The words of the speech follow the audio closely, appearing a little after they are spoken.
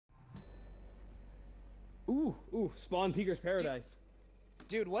Ooh, Spawn Peeker's Paradise.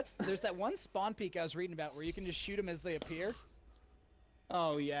 Dude, there's that one spawn peak I was reading about where you can just shoot them as they appear.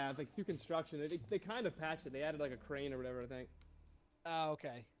 Oh yeah, like through construction, they kind of patched it. They added like a crane or whatever, I think. Oh, okay.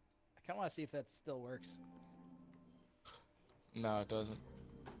 I kind of want to see if that still works. No, it doesn't.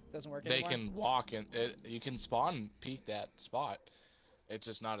 Doesn't work They anymore? can walk and you can spawn peek that spot. It's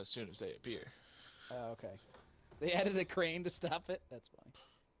just not as soon as they appear. Oh, okay. They added a crane to stop it? That's funny.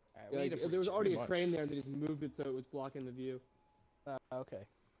 All right, Yeah, there was already a much. crane there, and they just moved it so it was blocking the view. Okay.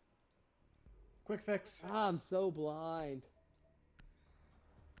 Quick fix. Ah, I'm so blind.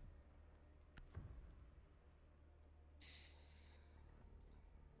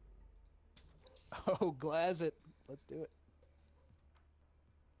 Oh, glass it. Let's do it.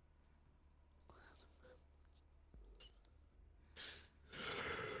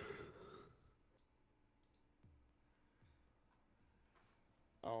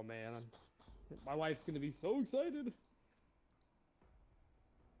 Oh man, my wife's gonna be so excited.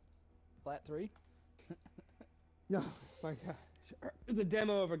 Flat 3? No, my God. It's a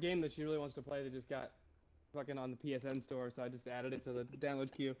demo of a game that she really wants to play that just got fucking on the PSN store, so I just added it to the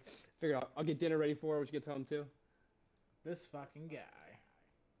download queue. Figure I'll get dinner ready for her when she gets home too. This fucking guy.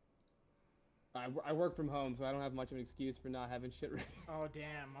 I work from home, so I don't have much of an excuse for not having shit ready. Oh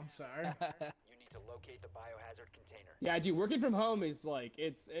damn, I'm sorry. You need to locate the biohazard container. Yeah, dude, working from home is like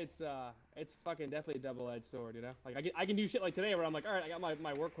it's fucking definitely a double-edged sword, you know? Like I can do shit like today where I'm like, all right, I got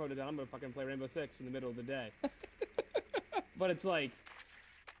my work quota done. I'm gonna fucking play Rainbow Six in the middle of the day. But it's like,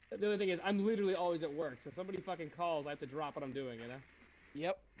 the other thing is I'm literally always at work, so if somebody fucking calls, I have to drop what I'm doing, you know?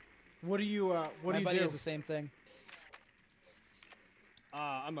 Yep. What do you My buddy do? has the same thing.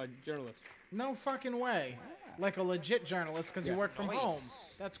 I'm a journalist. No fucking way. Like a legit journalist because you Yeah. work from Nice.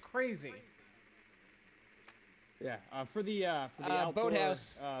 home. That's crazy. Yeah, for the outdoor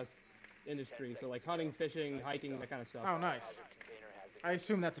boathouse. Industry, so like hunting, fishing, hiking, that kind of stuff. Oh, nice. I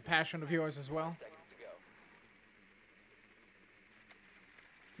assume that's a passion of yours as well.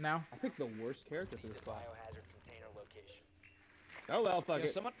 No? I picked the worst character for this spot. Biohazard container location. Oh well, fuck Yo,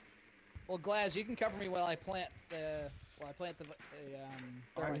 it. someone. Well, Glaz, you can cover me while I plant the. I thermite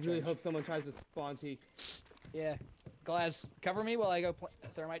really charge. hope someone tries to spawn peek. Yeah, Glaz, cover me while I go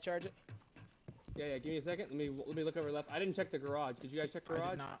thermite charge it. Yeah, give me a second. Let me look over left. I didn't check the garage. Did you guys check I garage?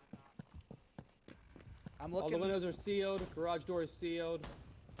 did not. I'm All looking. the windows are sealed. Garage door is sealed.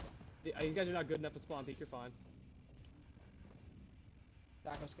 You guys are not good enough to spawn peek. You're fine.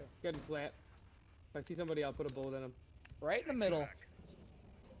 Doc, let's go. Good and flat. If I see somebody, I'll put a bullet in them. Right in the middle.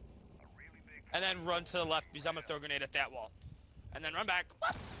 And then run to the left because I'm gonna throw a grenade at that wall. And then run back.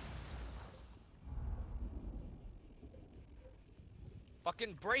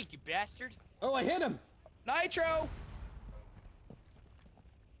 Fucking break, you bastard. Oh, I hit him! Nitro.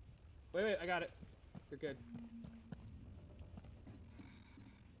 Wait, I got it. You're good.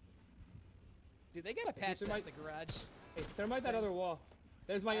 Dude, they gotta patch that in the garage. Hey, thermite that other wall.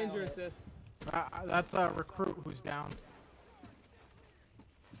 There's my injury assist. That's a recruit who's down.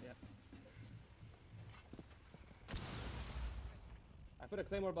 Yep. I put a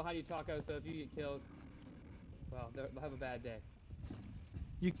claymore behind you, Taco, so if you get killed, well, they'll have a bad day.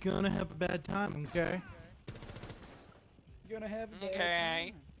 You're gonna have a bad time, okay? You're gonna have. a bad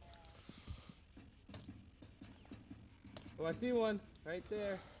Okay. time. Oh, I see one right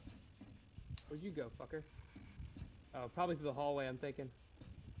there. Where'd you go, fucker? Oh, probably through the hallway, I'm thinking.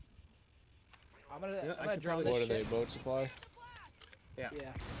 I'm gonna. You know, I'm I gonna should drone probably- this What are they? shit. Boat supply? Yeah.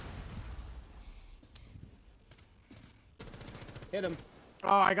 Yeah. Hit him.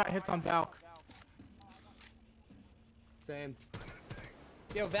 Oh, I got hits on Valk. Same.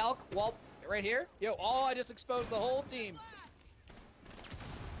 Yo, Valk, Walt, right here. Yo, I just exposed the whole team.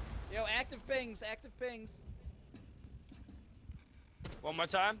 Yo, active pings, active pings. One more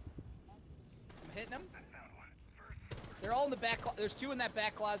time. I'm hitting them. They're all in the back. There's two in that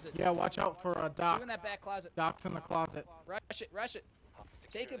back closet. Yeah, watch out for Two Doc. in that back closet. Doc's in the closet. Rush it, rush it.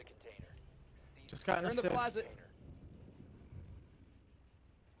 Take Secure him. the container. Just got an They're in the assist. closet.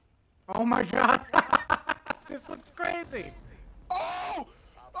 Oh my god! This looks crazy! Oh!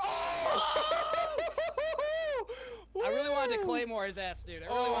 I really wanted to claymore his ass, dude. I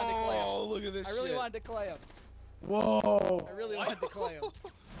really wanted to clay him. Oh, look at this I really shit. wanted to clay him. Whoa! I really wanted to clay him.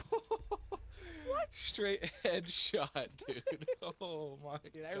 What? Straight headshot, dude. Oh my god.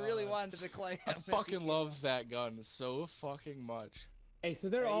 Dude, I really wanted to clay I him. fucking love that gun so fucking much. Hey, so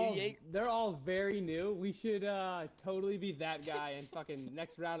they're Are you all very new. We should totally be that guy and fucking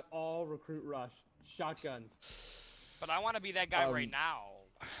next round all recruit rush shotguns. But I want to be that guy right now.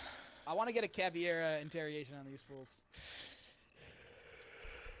 I want to get a Caviera interrogation on these fools.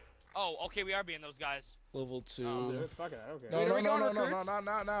 Oh, Oh, okay, we are being those guys. Level 2. Oh, dude, fuck it, I don't care. No, Wait, are no, we no, going no, no, recruits? not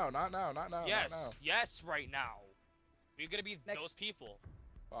now, not now, not now. Yes, Not now. yes, right now. We're gonna be Next. those people.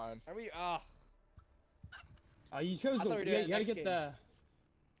 Fine. Are we? You chose I the. thought we were You, doing you it gotta next get game. the.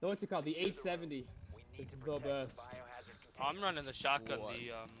 What's it called? The 870. We It's need to the protect best. the biohazard Oh, I'm running the shotgun. What?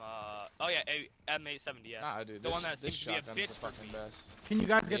 The oh yeah, M870. Yeah. Nah, dude. The This, one that this seems to be a shotgun's bitch the for fucking me. best. Can you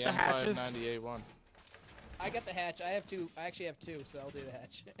guys get the hatches? M598-1. I got the hatch. I have 2. I actually have 2, so I'll do the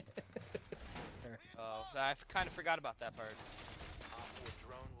hatch. Oh, I kind of forgot about that part. Op 4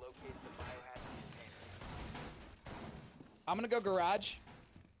 drone locates the biohazard container. I'm gonna go garage.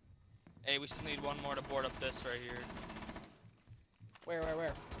 Hey, we still need one more to board up this right here. Where? Right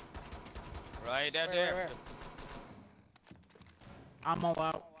Where, there. where? I'm all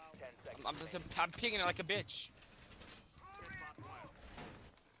out. 10 seconds. I'm pinging it like a bitch.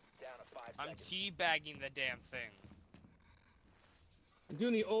 Down to 5 I'm seconds. teabagging the damn thing. I'm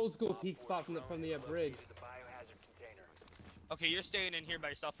doing the old school peak Op 4 spot from the drone has bridge. located the biohazard container. Okay, you're staying in here by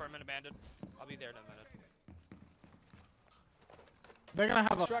yourself for a minute, Bandit. I'll be there in a minute. They're gonna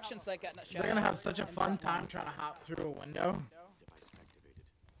have a. Construction site got shot. They're gonna have such a fun time trying to hop through a window.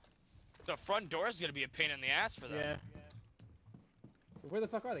 The front door is gonna be a pain in the ass for them. Yeah. Where the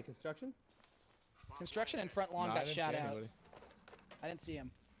fuck are they? Construction? Construction and front lawn Nah, I got didn't shot see out. anybody. I didn't see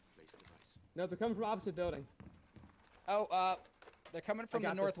him. No, they're coming from opposite building. Oh, they're coming from the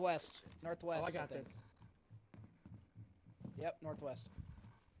got this. northwest. Northwest. Oh, I got think. this. Yep, northwest.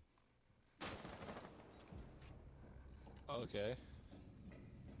 Okay.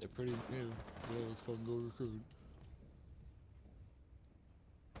 They're pretty new. Yeah, let's fucking go recruit.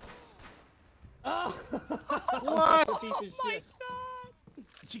 Oh! What? Piece of shit.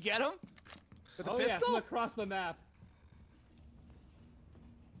 Did you get him? With the Oh yeah, pistol? from across the map.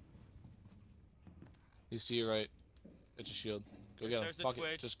 He's to your right. It's a shield. Go get him. There's a Fuck it.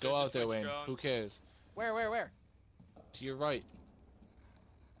 Twitch, Just there's go a out there, Twitch Wayne. drone. Who cares? Where? To your right.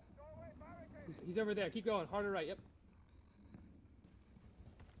 He's over there. Keep going. Harder right. Yep.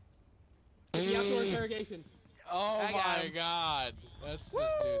 The outdoor interrogation. Oh I got my him. god. That's just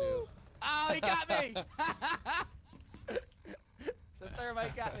doo-doo. Oh, he got me! The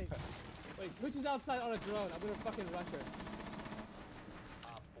thermite got me. Wait, Twitch is outside on a drone. I'm gonna fucking rush her.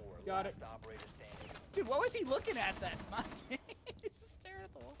 Op 4 Got last it. operator standing. Dude, what was he looking at then? Monty? He's just staring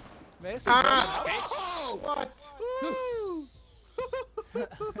at the wall. Man, this Ah! What?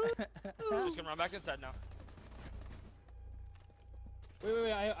 Just gonna run back inside now.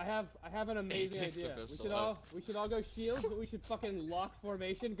 Wait. I have an amazing Takes the idea. pistol We should all go shield, but we should fucking lock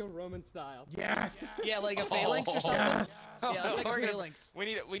formation, go Roman style. Yes. Yeah, like a phalanx or something? Yes. Yeah, let's make a We're gonna- phalanx. We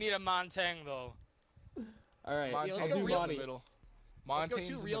need a Montang though. All right. let's Montaigne's go in real- the middle. Let's go Montaigne's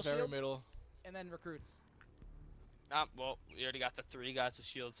 2 in the real very shields. middle. And then recruits. Well, we already got the 3 guys with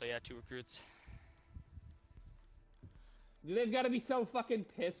shields, so yeah, 2 recruits. They've got to be so fucking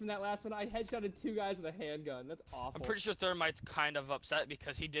pissed from that last one. I headshotted 2 guys with a handgun. That's awful. I'm pretty sure Thermite's kind of upset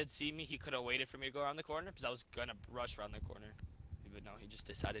because he did see me. He could have waited for me to go around the corner because I was gonna rush around the corner. But no, he just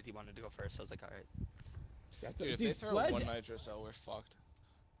decided he wanted to go first. So I was like, all right. Yeah, Dude, if dude, they throw Sledge. one nitro cell, we're fucked.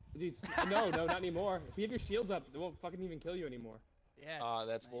 Dude, no, not anymore. If you have your shields up, they won't fucking even kill you anymore. Yeah.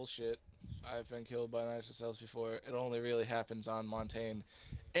 That's nice. bullshit. I've been killed by nitro cells before. It only really happens on Montaigne.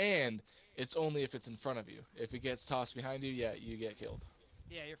 And it's only if it's in front of you. If it gets tossed behind you, yeah, you get killed.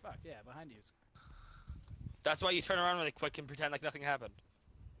 Yeah, you're fucked. Yeah, behind you. That's why you turn around really quick and pretend like nothing happened.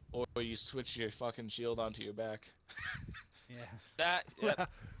 Or you switch your fucking shield onto your back. Yeah. That Put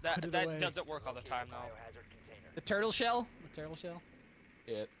it that away. doesn't work all the time though. Biohazard container. The turtle shell? The turtle shell?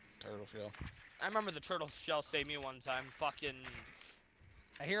 Yeah, turtle shell. I remember the turtle shell saved me one time. Fucking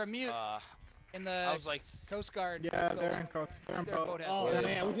I hear a mute in the I was like, Coast Guard. Yeah, they're in coast. They're in Their boat. boathouse. Oh yeah.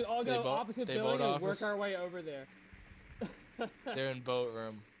 man, we should all They go vote- opposite they building vote and work office. our way over there. They're in boat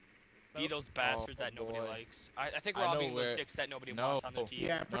room. be those bastards that nobody boy. likes. I think we're I all know being those where- dicks that nobody No. wants on their team.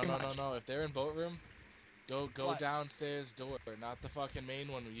 Yeah, No, pretty no, much. no. If they're in boat room, go What? downstairs door. Not the fucking main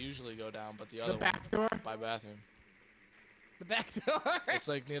one we usually go down, but the The other one back door. by bathroom. The back door. It's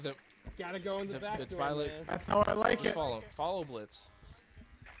like near the Gotta go in the back it's door, by, like- man. That's how I like it. follow Blitz.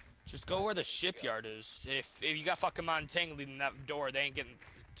 Just go where the shipyard is. If you got fucking Montaigne leading that door, they ain't getting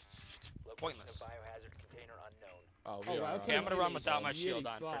Location pointless. of biohazard container unknown. Oh, Oh, we wow, are. okay, Okay, I'm gonna run Shitty without my spot. shield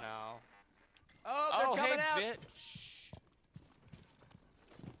Shitty on for spot. now. Oh, they're Oh, hey, coming out. bitch!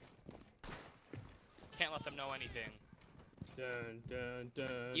 Can't let them know anything. Dun, dun,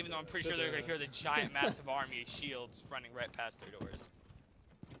 dun, Even though I'm dun, pretty dun, sure they're gonna dun. hear the giant, massive army of shields running right past their doors.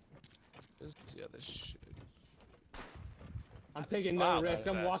 Yeah, this shit. I'm taking Wow, no that risks. was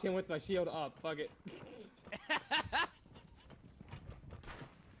I'm fast. walking with my shield up. Fuck it.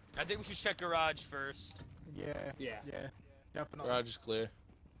 I think we should check garage first. Yeah. Yeah. Yeah. Definitely. Garage is clear.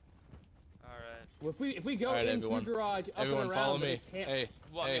 Alright. Well, if we go Alright, in everyone. through garage, up Everyone, and around, follow but me. it can't. Hey,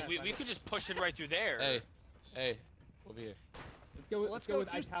 Well, hey, we could just push it right through there. hey, over here. Let's go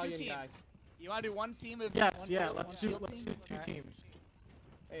with two Italian teams. guy. You want to do one team of Yes. one Yeah. field, Let's one do shield let's team? do 2 Alright. teams.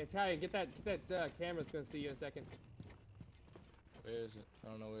 Hey, Italian, get that camera that's gonna see you in a second. Where is it? I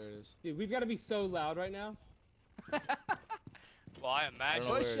don't know where it is. Dude, we've got to be so loud right now. Well, I imagine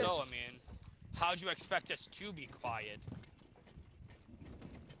know where it so. is. I mean, how'd you expect us to be quiet?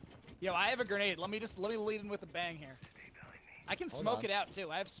 Yo, I have a grenade. Let me lead in with a bang here. I can Hold smoke on. it out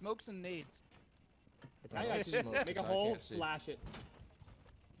too. I have smokes and nades. Italian I guy don't should smoke, make so a I hole, can't see. flash it.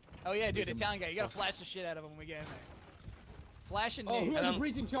 Oh yeah, dude, can- Italian guy. You gotta flash the shit out of him when we get in there. Flash and Oh, nade. who has And a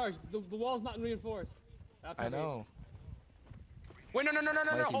breaching charge? The wall's not reinforced. I know. Wait, no, Might be hold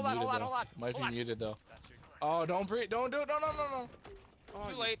on, muted, hold on, though. hold on. Might hold be on. muted though. Bastard. Oh, don't do it. No. Oh,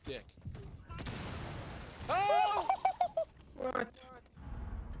 Too you late. Dick. Oh! What?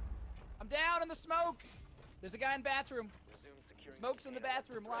 I'm down in the smoke. There's a guy in bathroom. Resume securing Smoke's in the container.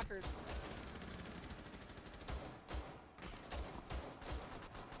 bathroom lockers.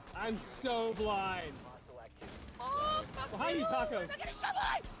 I'm so blind. Hostile activity. Oh, fuck Behind you, Taco. I'm getting shot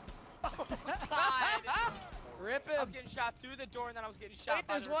by! Oh, God. Rip I was him. getting shot through the door and then I was getting shot Wait,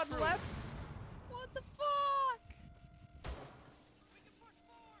 by there's the one recruit. left. What the fuck?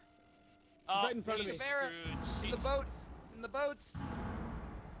 Oh, right in front of he's me. screwed. In the She's- boats. In the boats.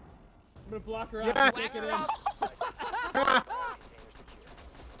 I'm gonna block her out. Yes. and Whack take it her in. up.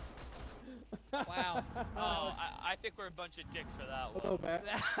 Wow. Oh, I think we're a bunch of dicks for that A one. little bit.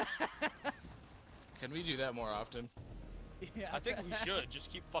 Can we do that more often? Yeah. I think we should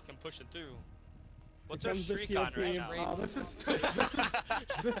just keep fucking pushing through. What's our Becomes the streak shield on right team. now? Oh, this is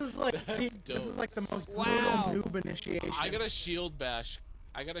like this is like the most Wow. brutal noob initiation. I got a shield bash.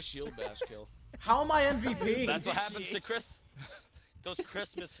 kill. How am I MVP? That's what happens to Chris. Those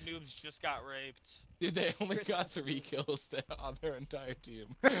Christmas noobs just got raped. Dude, they only Chris- got 3 kills on their entire team.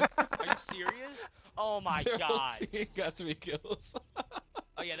 Are you serious? Oh my Their whole god. team got 3 kills.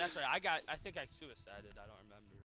 Oh yeah, that's right. I think I suicided. I don't remember.